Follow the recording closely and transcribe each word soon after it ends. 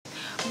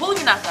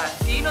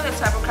Bulginata, do you know that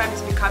cybercrime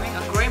is becoming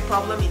a growing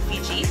problem in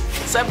Fiji?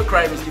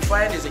 Cybercrime is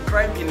defined as a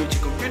crime in which a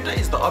computer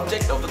is the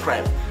object of the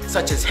crime,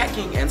 such as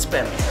hacking and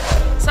spamming.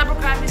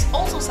 Cybercrime is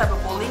also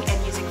cyberbullying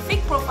and using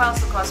fake profiles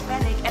to cause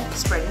panic and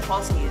spreading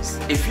false news.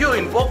 If you're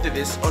involved in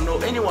this or know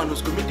anyone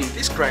who's committing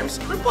these crimes,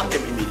 report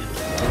them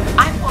immediately.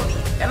 I'm Polly.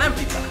 And I'm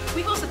Peter.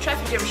 We host the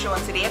Traffic Jam Show on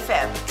City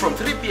FM. From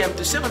 3 p.m.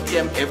 to 7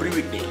 p.m. every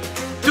weekday.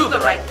 Do the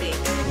right thing.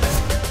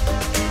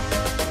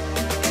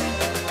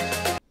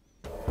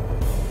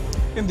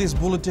 In this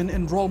bulletin,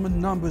 enrollment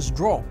numbers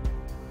drop.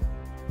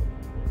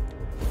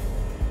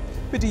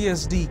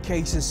 PTSD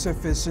cases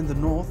surface in the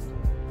north.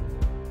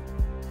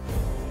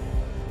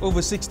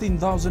 Over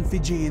 16,000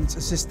 Fijians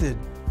assisted.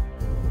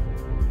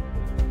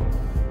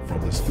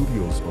 From the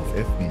studios of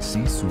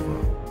FBC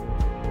Suva.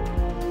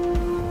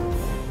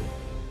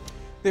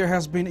 There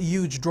has been a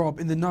huge drop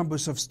in the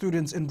numbers of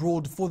students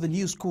enrolled for the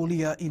new school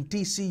year in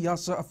TC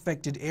Yasa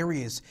affected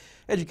areas.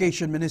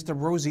 Education Minister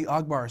Rosie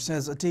Akbar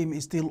says a team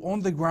is still on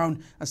the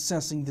ground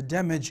assessing the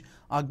damage.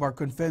 Akbar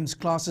confirms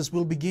classes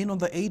will begin on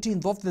the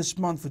 18th of this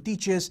month for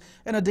teachers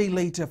and a day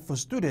later for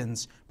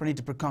students.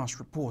 Pranita Prakash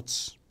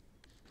reports.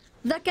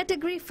 The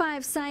Category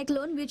 5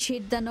 cyclone, which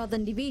hit the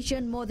Northern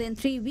Division more than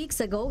 3 weeks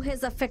ago,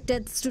 has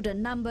affected student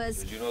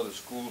numbers. As you know, the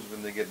schools,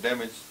 when they get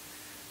damaged,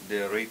 they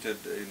are rated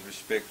in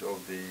respect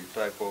of the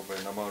type of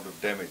and amount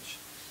of damage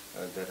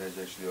that has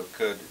actually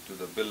occurred to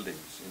the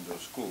buildings in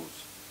those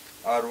schools.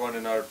 R1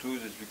 and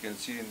R2s, as we can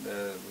see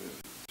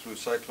through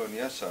Cyclone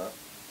Yasa,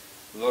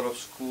 a lot of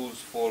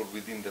schools fall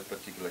within that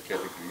particular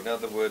category. In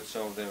other words,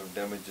 some of them have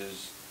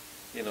damages,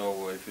 you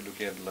know, if you look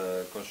at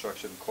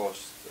construction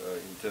costs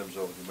in terms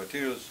of the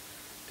materials,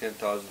 $10,000,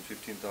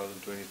 $15,000,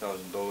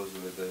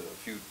 $20,000, with a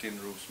few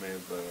tin roofs may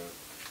have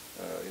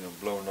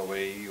blown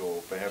away,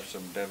 or perhaps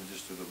some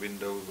damages to the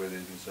windows where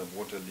there's been some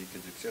water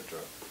leakage, etc.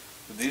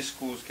 So these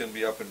schools can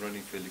be up and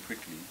running fairly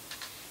quickly.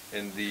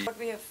 And what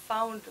we have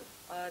found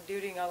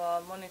during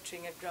our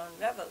monitoring at ground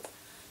level,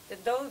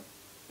 that though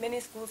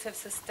many schools have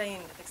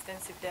sustained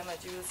extensive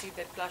damage, you will see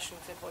that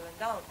classrooms have fallen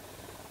down.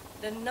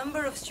 The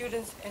number of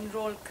students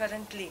enrolled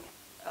currently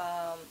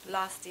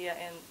last year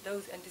and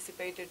those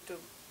anticipated to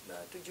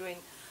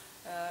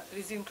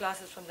resume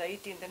classes from the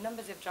 18th, the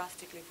numbers have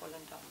drastically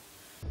fallen down.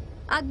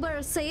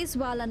 Akbar says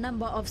while a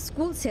number of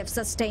schools have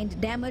sustained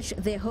damage,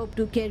 they hope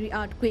to carry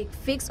out quick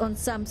fix on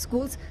some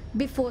schools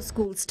before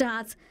school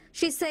starts.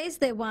 She says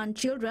they want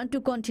children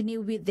to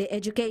continue with their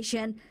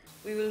education.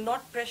 We will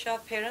not pressure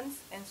parents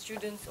and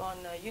students on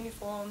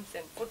uniforms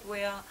and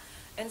footwear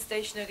and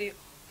stationery.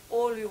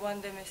 All we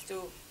want them is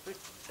to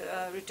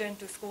return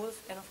to schools,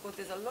 and of course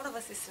there's a lot of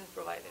assistance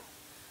provided.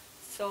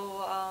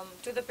 So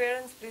to the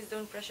parents, please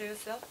don't pressure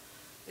yourself.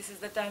 This is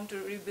the time to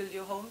rebuild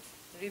your homes,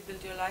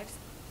 rebuild your lives.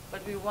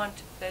 But we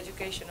want the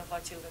education of our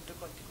children to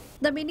continue.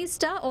 The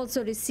minister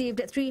also received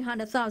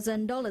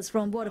 $300,000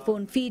 from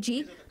Vodafone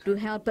Fiji to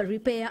help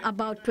repair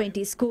about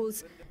 20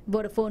 schools.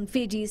 Vodafone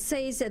Fiji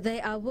says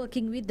they are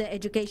working with the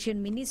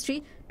Education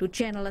Ministry to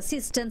channel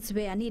assistance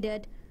where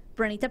needed.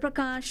 Pranita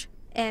Prakash,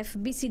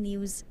 FBC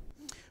News.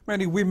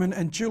 Many women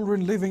and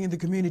children living in the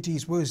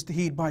communities worst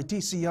hit by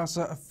TC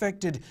Yasa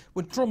affected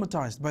were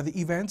traumatized by the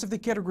events of the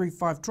Category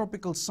 5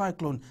 tropical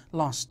cyclone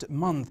last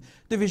month.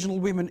 Divisional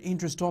Women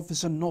Interest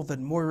Officer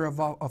Northern Moira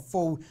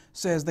Afo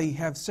says they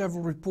have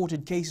several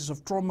reported cases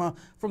of trauma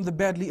from the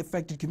badly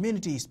affected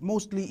communities,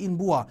 mostly in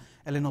Bua.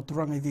 Eleanor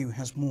Turangaiviu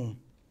has more.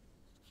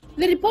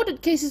 The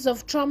reported cases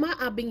of trauma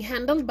are being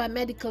handled by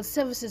Medical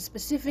Services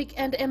Pacific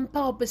and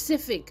Empower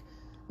Pacific.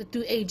 The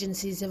two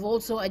agencies have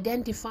also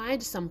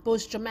identified some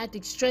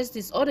post-traumatic stress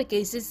disorder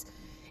cases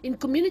in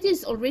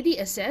communities already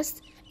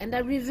assessed and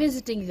are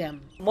revisiting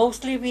them.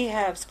 Mostly we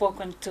have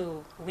spoken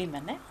to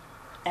women,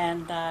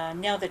 and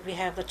now that we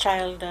have the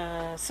child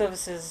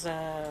services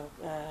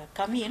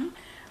come in,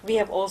 we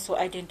have also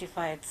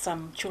identified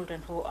some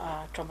children who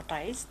are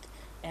traumatized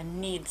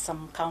and need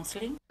some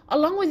counseling.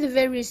 Along with the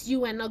various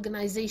UN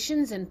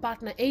organizations and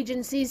partner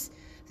agencies,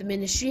 the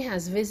ministry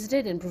has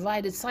visited and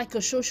provided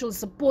psychosocial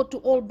support to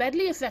all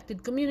badly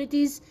affected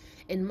communities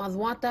in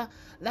Madhuata,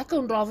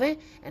 Lakonrove,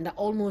 and are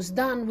almost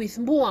done with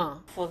Mbua.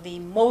 For the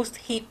most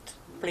hit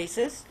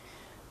places,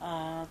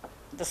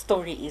 the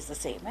story is the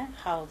same,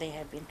 how they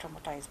have been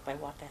traumatized by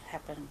what had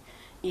happened.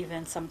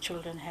 Even some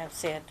children have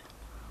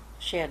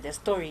shared their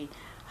story,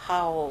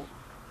 how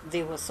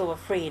they were so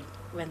afraid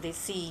when they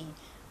see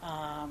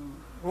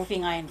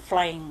roofing iron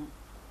flying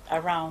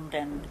around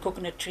and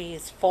coconut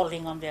trees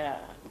falling on their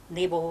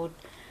neighborhood,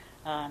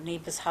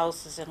 neighbors'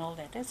 houses and all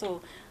that.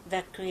 So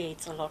that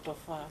creates a lot of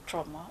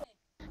trauma.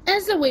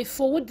 As a way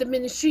forward, the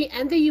ministry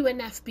and the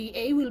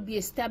UNFPA will be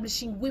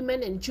establishing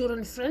women and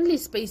children-friendly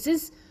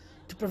spaces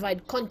to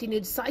provide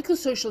continued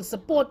psychosocial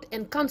support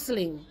and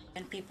counseling.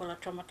 When people are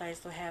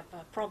traumatized or have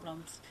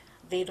problems,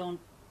 they don't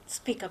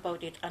speak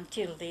about it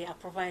until they are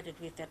provided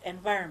with that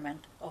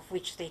environment of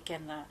which they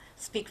can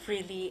speak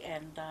freely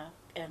and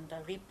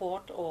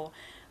report or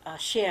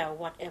share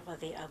whatever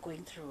they are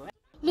going through.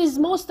 These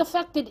most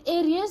affected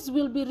areas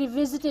will be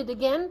revisited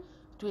again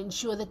to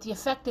ensure that the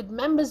affected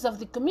members of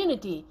the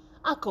community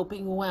are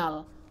coping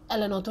well.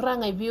 Eleanor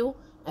Torangaibiu,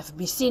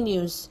 FBC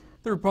News.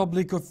 The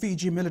Republic of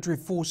Fiji Military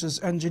Forces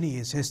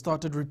engineers has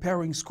started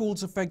repairing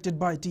schools affected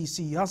by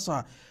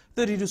TCYASA.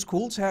 32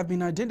 schools have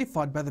been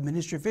identified by the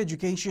Ministry of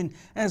Education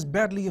as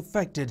badly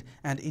affected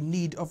and in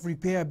need of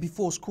repair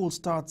before school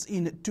starts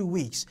in 2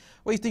 weeks.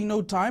 Wasting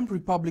no time,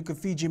 Republic of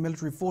Fiji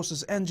Military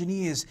Forces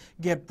engineers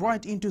get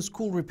right into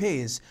school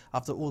repairs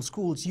after all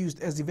schools used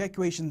as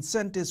evacuation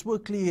centers were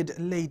cleared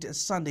late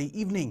Sunday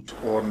evening.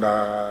 On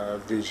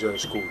these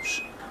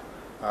schools,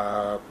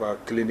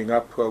 cleaning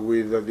up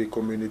with the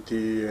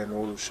community and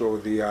also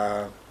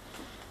the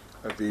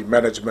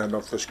management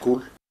of the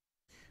school.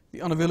 The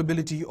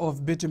unavailability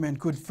of bitumen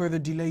could further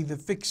delay the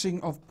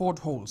fixing of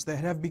potholes that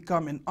have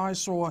become an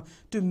eyesore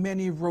to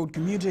many road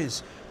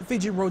commuters. The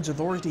Fiji Roads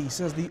Authority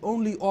says the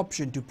only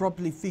option to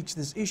properly fix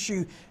this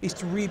issue is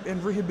to reap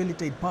and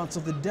rehabilitate parts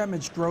of the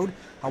damaged road.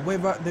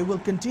 However, they will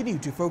continue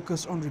to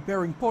focus on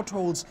repairing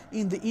potholes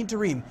in the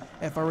interim.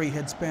 FRA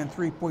had spent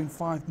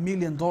 $3.5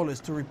 million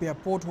to repair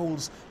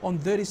potholes on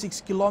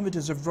 36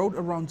 kilometers of road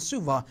around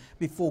Suva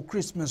before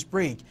Christmas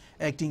break.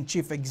 Acting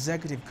Chief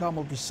Executive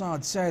Kamal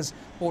Prasad says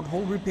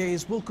pothole repairs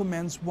will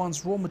commence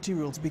once raw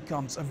materials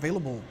becomes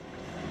available.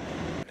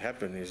 What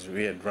happened is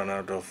we had run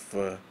out of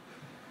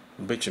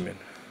bitumen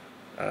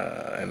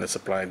and the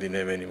supply didn't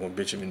have any more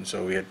bitumen,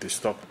 so we had to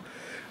stop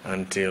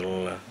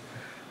until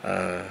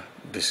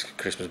this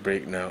Christmas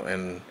break now,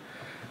 and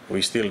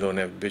we still don't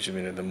have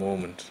bitumen at the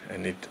moment,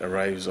 and it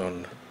arrives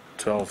on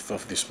 12th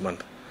of this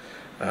month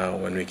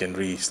when we can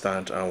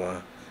restart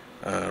our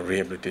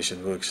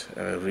rehabilitation works,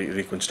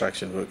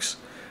 reconstruction works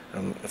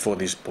for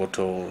this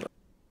pothole.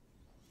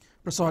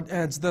 Prasad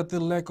adds that the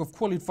lack of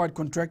qualified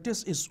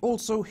contractors is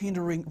also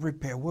hindering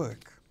repair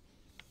work.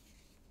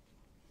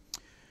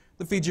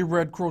 The Fiji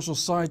Red Cross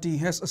Society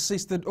has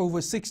assisted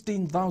over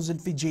 16,000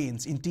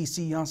 Fijians in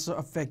TCYASA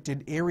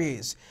affected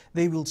areas.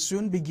 They will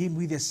soon begin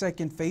with their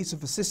second phase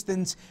of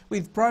assistance,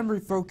 with primary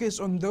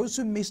focus on those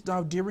who missed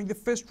out during the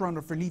first round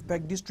of relief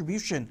pack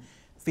distribution.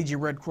 Fiji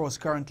Red Cross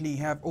currently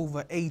have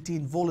over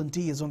 18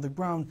 volunteers on the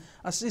ground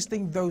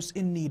assisting those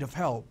in need of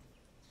help.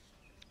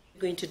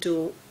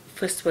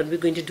 First one, we're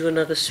going to do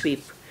another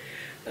sweep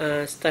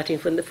starting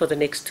for the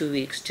next 2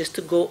 weeks, just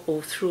to go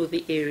all through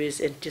the areas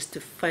and just to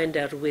find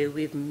out where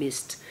we've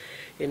missed,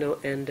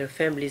 and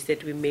families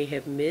that we may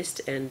have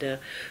missed. And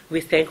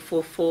we're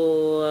thankful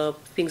for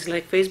things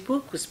like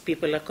Facebook, because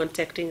people are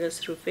contacting us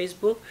through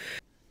Facebook.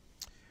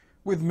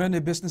 With many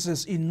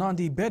businesses in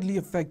Nadi badly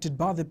affected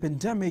by the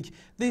pandemic,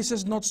 this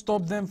has not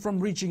stopped them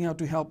from reaching out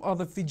to help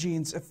other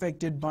Fijians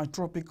affected by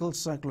Tropical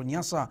Cyclone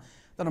Yasa.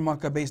 The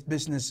Namaka-based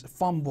business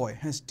Farmboy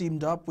has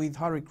teamed up with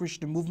Hare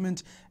Krishna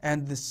Movement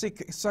and the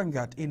Sikh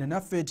Sangat in an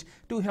effort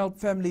to help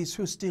families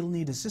who still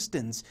need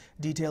assistance.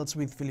 Details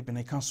with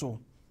Filipina Kaso.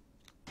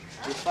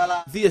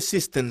 The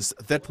assistance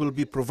that will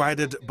be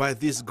provided by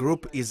this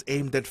group is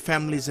aimed at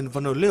families in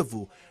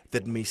Vanollevu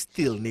that may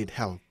still need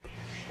help.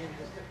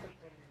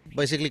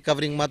 Basically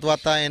covering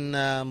Matwata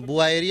and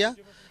Bua area,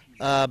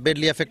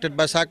 badly affected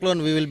by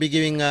cyclone. We will be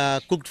giving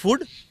cooked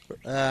food,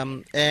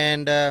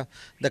 and the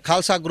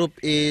Khalsa group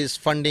is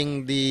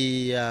funding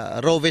the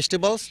raw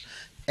vegetables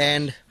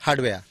and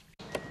hardware.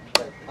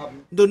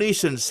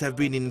 Donations have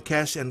been in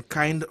cash and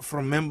kind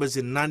from members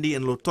in Nadi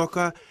and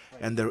Lautoka,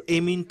 and they're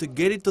aiming to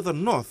get it to the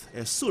north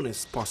as soon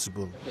as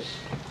possible.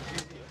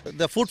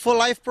 The Food for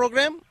Life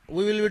program,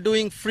 we will be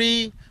doing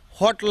free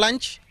hot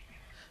lunch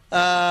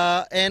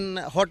and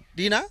hot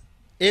dinner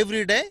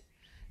every day,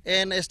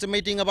 and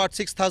estimating about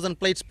 6,000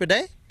 plates per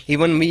day.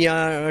 Even we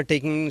are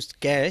taking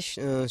cash,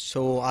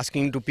 so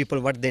asking to people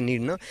what they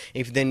need. No?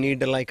 If they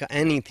need like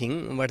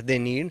anything, what they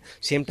need,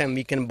 same time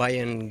we can buy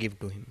and give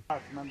to him.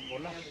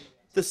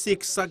 The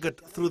Sikh Sangat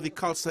through the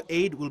Khalsa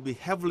Aid will be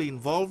heavily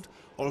involved,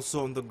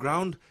 also on the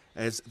ground,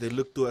 as they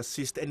look to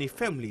assist any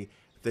family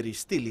that is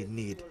still in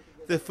need.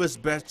 The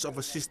first batch of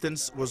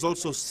assistance was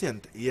also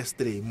sent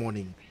yesterday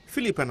morning.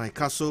 Filipina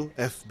Kaso,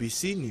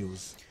 FBC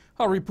News.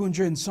 Hari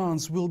Punja and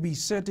Sons will be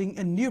setting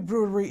a new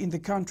brewery in the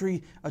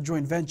country, a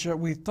joint venture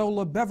with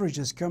Taula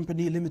Beverages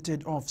Company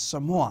Limited of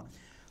Samoa.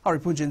 Hari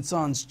Punja and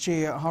Sons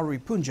Chair Hari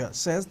Punja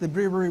says the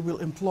brewery will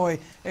employ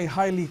a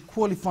highly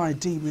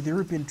qualified team with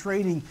European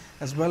training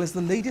as well as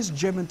the latest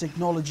German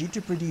technology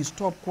to produce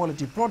top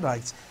quality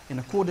products in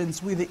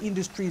accordance with the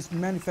industry's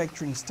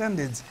manufacturing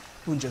standards.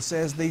 Punja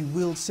says they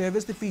will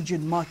service the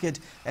Fijian market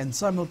and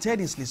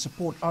simultaneously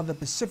support other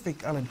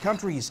Pacific Island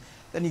countries.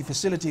 The new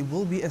facility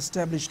will be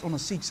established on a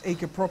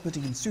 6-acre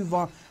property in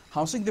Suva,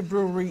 housing the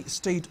brewery,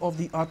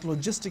 state-of-the-art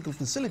logistical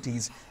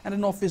facilities and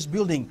an office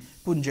building.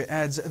 Punja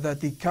adds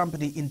that the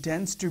company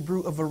intends to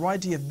brew a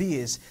variety of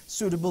beers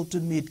suitable to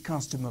meet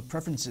customer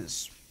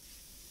preferences.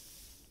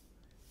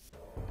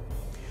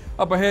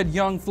 Up ahead,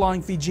 young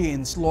flying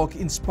Fijians look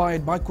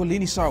inspired by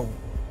Kolinisau.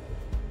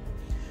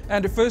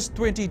 And the first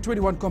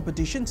 2021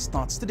 competition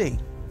starts today.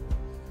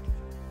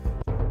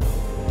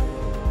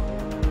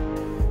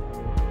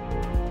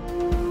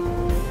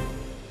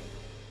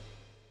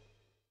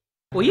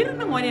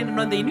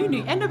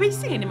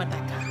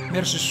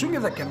 Mersi sunga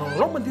da kena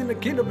Roma dina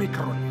kena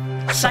bikaron.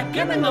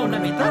 Sakena ngau na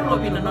mitaro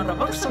vina nora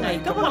baksangai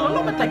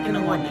kamalalo mataki na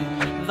wani.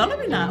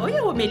 Dalamina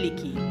oya wa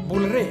meliki.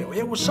 Bulre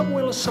oya wa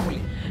Samuel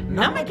Samuli.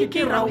 Nama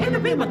kikirau ena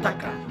be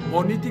mataka.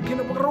 Oniti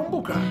kina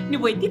makarombuka. Ni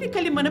waitiri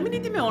kalima na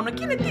miniti me ona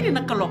kina tiri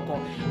na kaloko.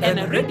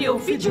 Ena Radio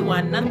Fiji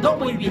One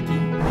nandomo ibiti.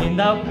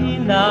 Indaw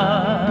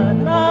kina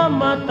na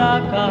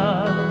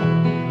mataka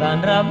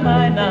dan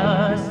ramai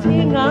na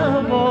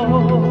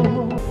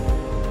singabo.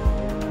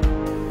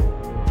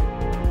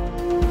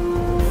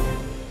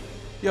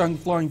 Young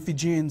flying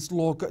Fijians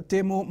lock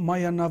Temo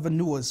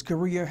Mayanavanua's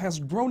career has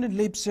grown in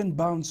leaps and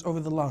bounds over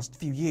the last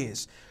few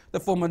years. The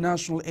former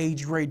national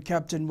age grade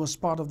captain was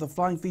part of the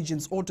Flying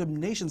Fijians Autumn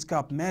Nations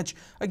Cup match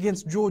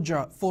against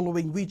Georgia,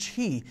 following which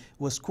he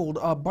was called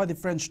up by the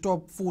French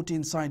top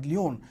 14 side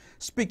Lyon.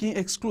 Speaking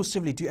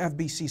exclusively to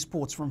FBC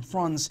Sports from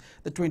France,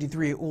 the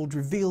 23-year-old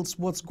reveals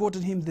what's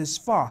gotten him this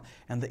far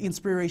and the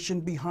inspiration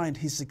behind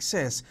his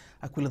success.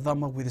 Aquila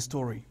Dhama with the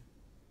story.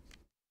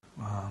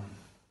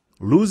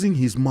 Losing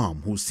his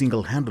mom, who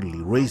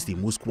single-handedly raised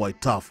him, was quite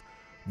tough,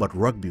 but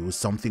rugby was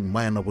something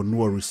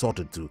Mayanavanua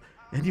resorted to,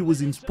 and he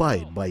was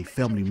inspired by a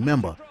family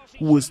member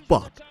who was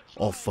part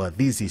of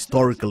this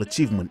historical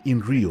achievement in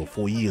Rio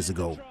 4 years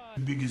ago.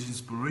 The biggest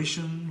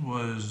inspiration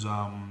was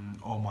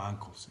all my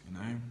uncles, you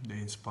know. They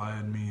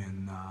inspired me,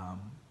 and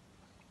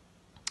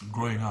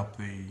growing up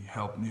they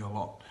helped me a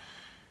lot.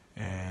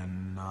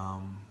 And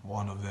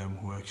one of them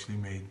who actually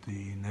made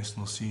the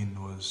national scene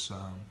was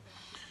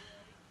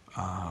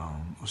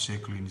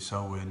Osekuli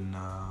Nisau, and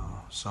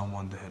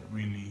someone that had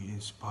really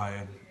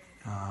inspired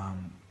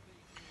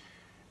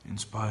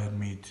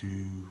me to,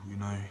 you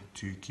know,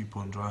 to keep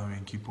on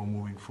driving, keep on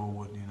moving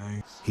forward, you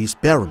know. His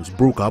parents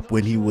broke up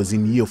when he was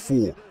in year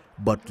 4,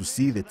 but to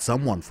see that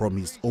someone from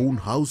his own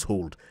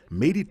household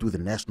made it to the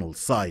national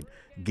side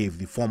gave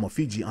the former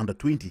Fiji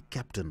under-20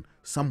 captain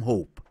some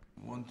hope.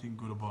 One thing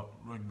good about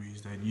rugby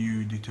is that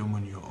you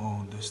determine your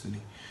own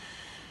destiny.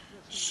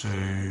 So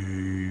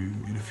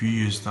in a few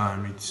years'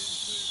 time,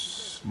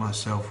 it's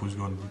myself who's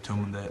going to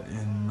determine that,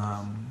 and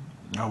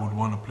I would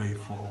want to play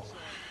for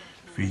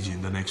Fiji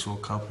in the next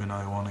World Cup, and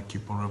I want to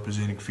keep on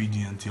representing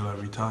Fiji until I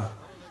retire.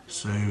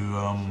 So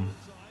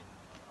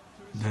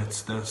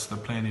that's the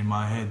plan in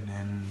my head,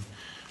 and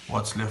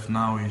what's left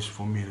now is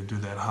for me to do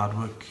that hard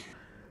work.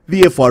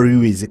 The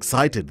FRU is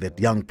excited that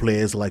young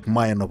players like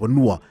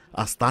Mayanavanua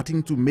are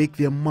starting to make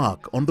their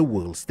mark on the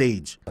world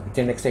stage. It's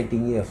an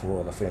exciting year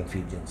for the Flying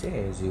Fijians.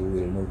 As you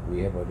will know, we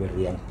have a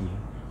very young team.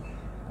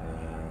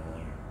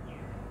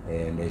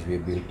 And as we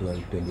build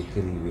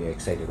 2023, we are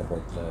excited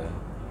about the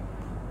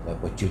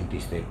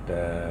opportunities that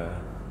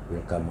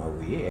will come our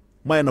way.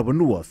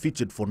 Mayanavanua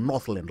featured for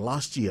Northland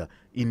last year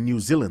in New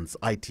Zealand's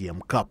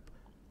ITM Cup.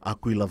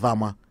 Aquila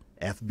Dhama,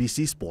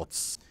 FBC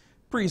Sports.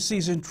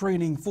 Pre-season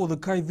training for the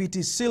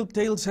Kaiviti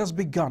Silktails has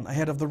begun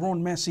ahead of the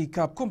Ron Massey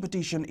Cup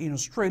competition in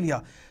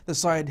Australia. The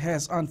side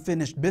has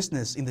unfinished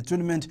business in the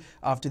tournament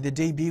after their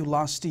debut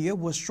last year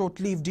was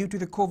short-lived due to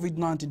the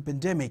COVID-19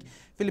 pandemic.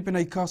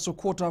 Filipina Ikaso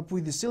caught up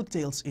with the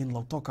Silktails in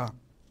Lautoka.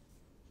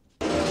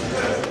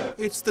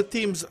 It's the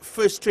team's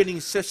first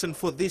training session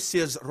for this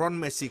year's Ron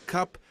Massey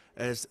Cup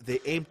as they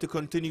aim to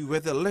continue where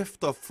they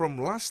left off from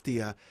last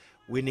year,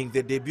 winning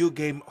their debut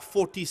game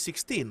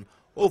 40-16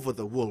 over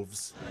the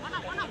Wolves.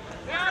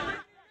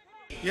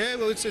 Yeah,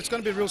 well, it's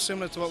going to be real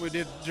similar to what we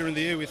did during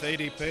the year with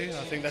ADP.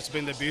 I think that's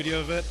been the beauty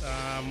of it.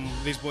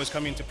 These boys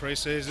come into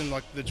pre-season,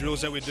 like the drills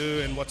that we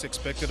do and what's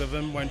expected of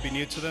them won't be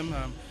new to them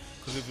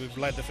because we've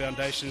laid the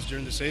foundations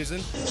during the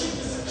season.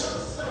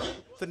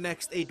 The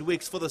next 8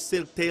 weeks for the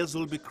Silktails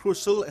will be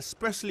crucial,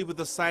 especially with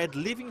the side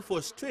leaving for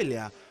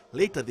Australia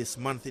later this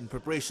month in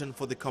preparation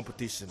for the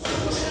competition.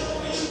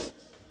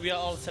 We are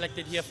all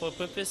selected here for a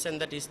purpose,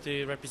 and that is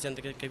to represent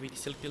the Kaiviti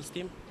Silktails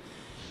team.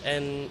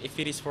 And if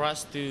it is for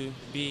us to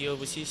be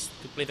overseas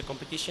to play the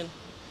competition,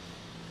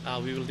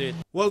 we will do it.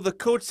 Well, the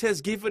coach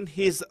has given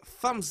his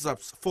thumbs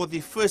ups for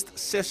the first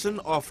session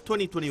of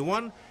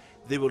 2021.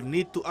 They will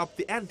need to up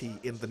the ante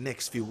in the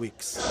next few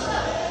weeks.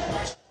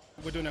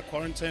 We're doing a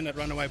quarantine at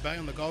Runaway Bay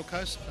on the Gold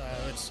Coast.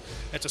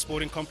 It's a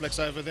sporting complex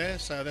over there,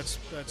 so that's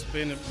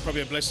been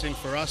probably a blessing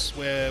for us.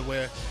 Where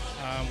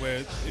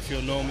if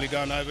you're normally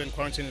going over in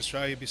quarantine in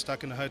Australia, you'd be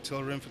stuck in a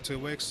hotel room for 2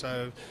 weeks.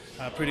 So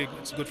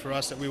it's good for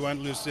us that we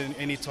won't lose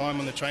any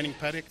time on the training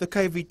paddock. The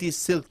Kaiviti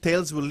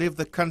Silktails will leave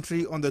the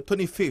country on the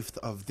 25th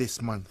of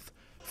this month.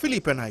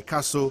 Filipina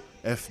Ikaso,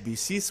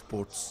 FBC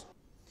Sports.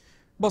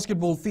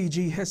 Basketball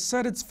Fiji has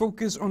set its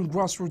focus on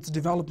grassroots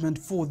development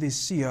for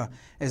this year.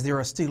 As there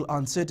are still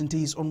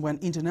uncertainties on when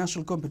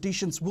international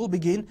competitions will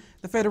begin,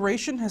 the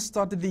Federation has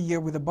started the year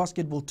with a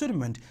basketball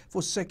tournament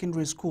for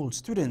secondary school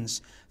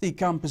students. The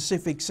Camp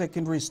Pacific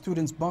Secondary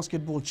Students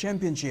Basketball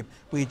Championship,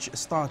 which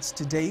starts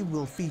today,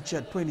 will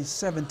feature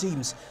 27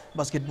 teams.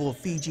 Basketball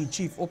Fiji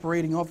Chief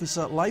Operating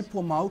Officer Lai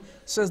Pomau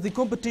says the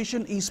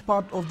competition is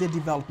part of their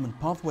development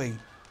pathway.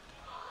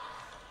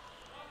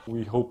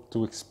 We hope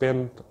to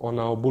expand on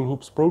our Bull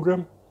Hoops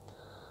program,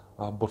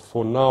 but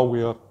for now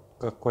we are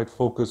quite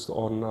focused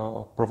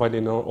on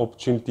providing an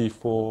opportunity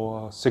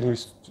for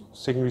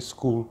secondary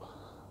school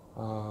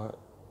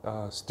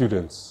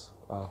students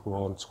who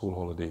are on school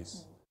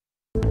holidays.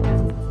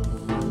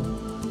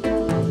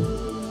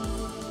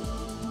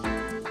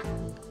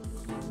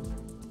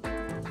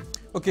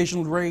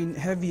 Occasional rain,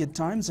 heavy at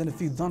times, and a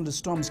few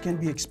thunderstorms can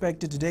be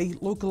expected today.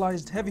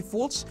 Localized heavy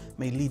falls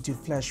may lead to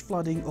flash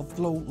flooding of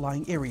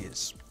low-lying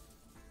areas.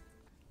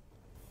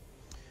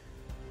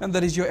 And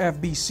that is your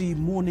FBC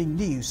Morning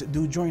News.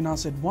 Do join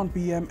us at 1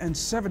 p.m. and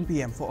 7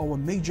 p.m. for our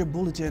major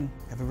bulletin.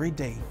 Have a great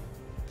day.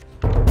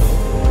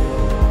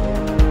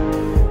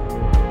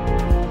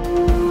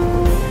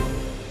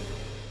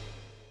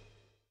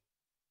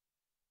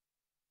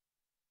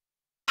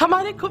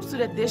 हमारे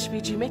खूबसूरत देश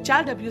Fiji में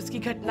child abuse की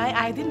घटनाएं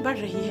आए दिन बढ़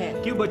रही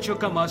हैं। क्यों बच्चों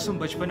का मासूम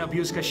बचपन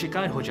अब्यूज का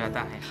शिकार हो जाता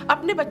है?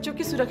 अपने बच्चों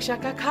की सुरक्षा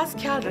का खास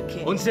ख्याल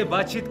रखें। उनसे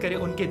बातचीत करें,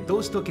 उनके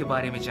दोस्तों के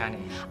बारे में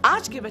जानें।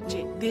 आज के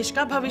बच्चे देश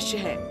का भविष्य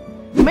है।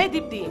 मैं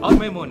दीप्ति और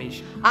मैं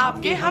मोनिश,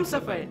 आपके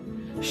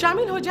हमसफर।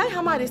 शामिल हो जाए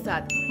हमारे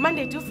साथ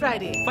मंडे टू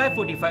फ्राइडे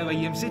 5:45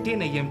 AM से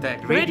 10 AM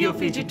तक रेडियो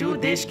फिजी 2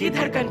 देश की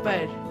धड़कन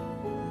पर।